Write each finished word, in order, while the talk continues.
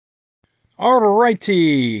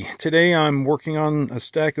Alrighty, today I'm working on a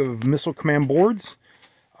stack of Missile Command boards.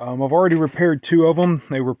 I've already repaired two of them.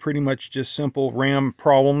 They were pretty much just simple RAM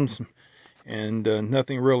problems and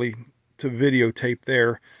nothing really to videotape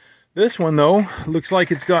there. This one though, looks like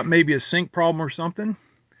it's got maybe a sync problem or something.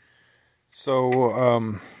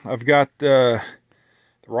 So I've got the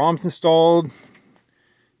ROMs installed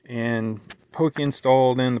and POK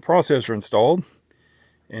installed and the processor installed.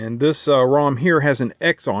 And this ROM here has an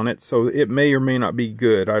X on it, so it may or may not be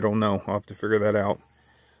good. I don't know. I'll have to figure that out.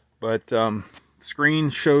 But the screen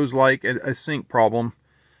shows like a sync problem,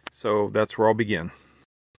 so that's where I'll begin.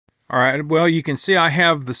 Alright, well, you can see I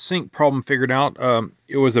have the sync problem figured out.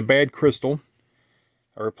 It was a bad crystal.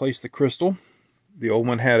 I replaced the crystal. The old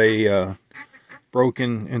one had a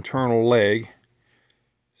broken internal leg.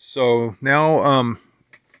 So now,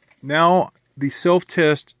 now the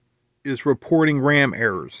self-test is reporting RAM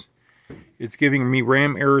errors. It's giving me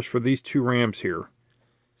RAM errors for these two RAMs here.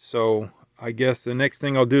 So I guess the next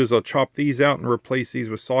thing I'll do is I'll chop these out and replace these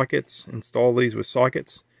with sockets, install these with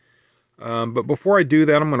sockets. But before I do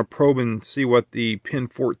that, I'm going to probe and see what the pin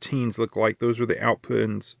 14s look like. Those are the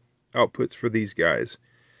outputs for these guys.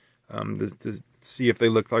 To see if they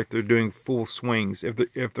look like they're doing full swings.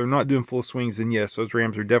 If they're not doing full swings, then yes, those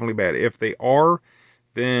RAMs are definitely bad. If they are,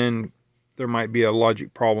 then there might be a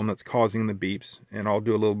logic problem that's causing the beeps, and I'll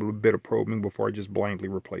do a little bit of probing before I just blindly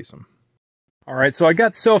replace them. Alright, so I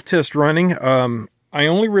got self-test running. I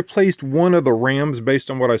only replaced one of the RAMs based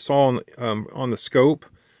on what I saw on the scope.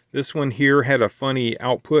 This one here had a funny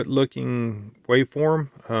output looking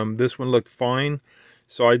waveform. This one looked fine.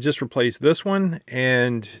 So I just replaced this one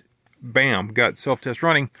and bam, got self-test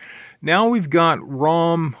running. Now we've got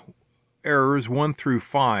ROM errors 1 through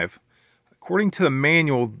 5. According to the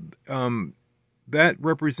manual, that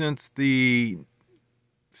represents the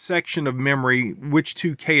section of memory, which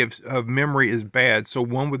 2K of memory is bad. So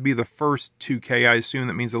 1 would be the first 2K, I assume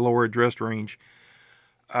that means the lower address range.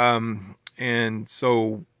 And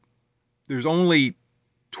so there's only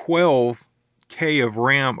 12K of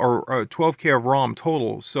RAM, or 12K of ROM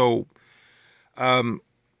total. So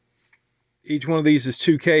each one of these is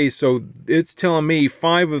 2K, so it's telling me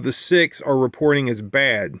 5 of the 6 are reporting as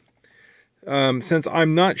bad. Since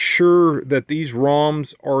I'm not sure that these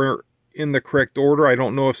ROMs are in the correct order, I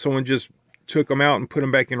don't know if someone just took them out and put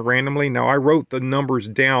them back in randomly. Now, I wrote the numbers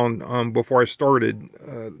down before I started,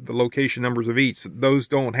 the location numbers of each. Those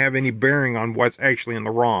don't have any bearing on what's actually in the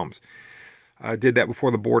ROMs. I did that before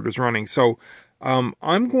the board was running. So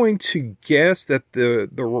I'm going to guess that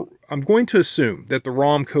I'm going to assume that the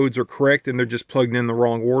ROM codes are correct and they're just plugged in the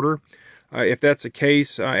wrong order. If that's the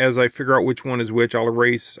case, as I figure out which one is which, I'll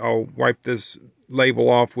wipe this label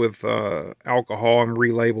off with alcohol and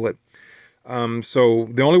relabel it. So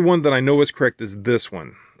the only one that I know is correct is this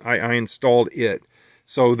one. I installed it.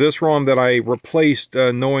 So this ROM that I replaced,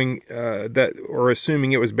 knowing that, or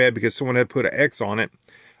assuming it was bad because someone had put an X on it,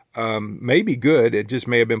 may be good. It just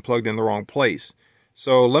may have been plugged in the wrong place.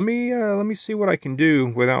 So let me see what I can do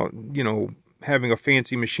without, you know, having a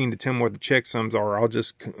fancy machine to tell me what the checksums are. I'll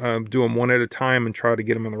just do them one at a time and try to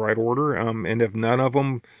get them in the right order. And if none of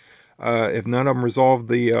them resolve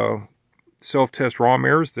the self-test ROM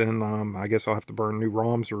errors, then I guess I'll have to burn new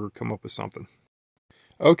ROMs or come up with something.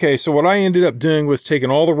 Okay, so what I ended up doing was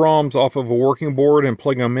taking all the ROMs off of a working board and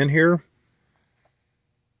plugging them in here.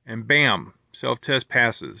 And bam, self-test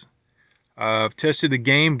passes. I've tested the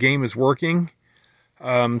game is working.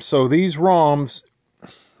 So these ROMs,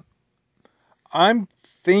 I'm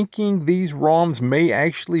thinking these ROMs may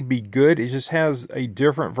actually be good. It just has a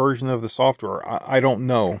different version of the software. I don't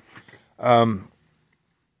know.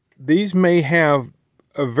 These may have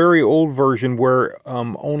a very old version where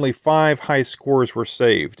only 5 high scores were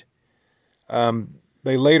saved.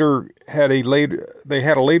 They had a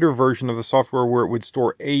later version of the software where it would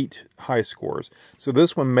store 8 high scores. So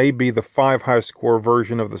this one may be the 5 high score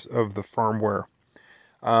version of the firmware.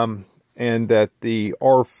 And that the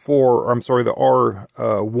the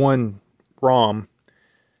R1 ROM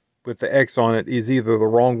with the X on it is either the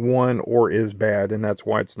wrong one or is bad, and that's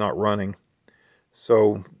why it's not running.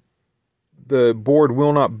 So the board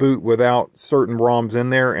will not boot without certain ROMs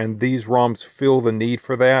in there, and these ROMs fill the need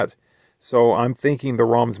for that. So I'm thinking the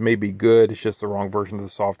ROMs may be good, it's just the wrong version of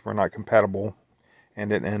the software, not compatible.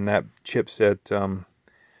 And that chipset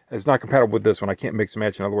is not compatible with this one. I can't mix and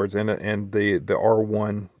match, in other words, and the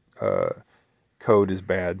R1 code is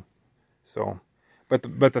bad. So, but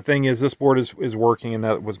the thing is, this board is working, and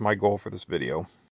that was my goal for this video.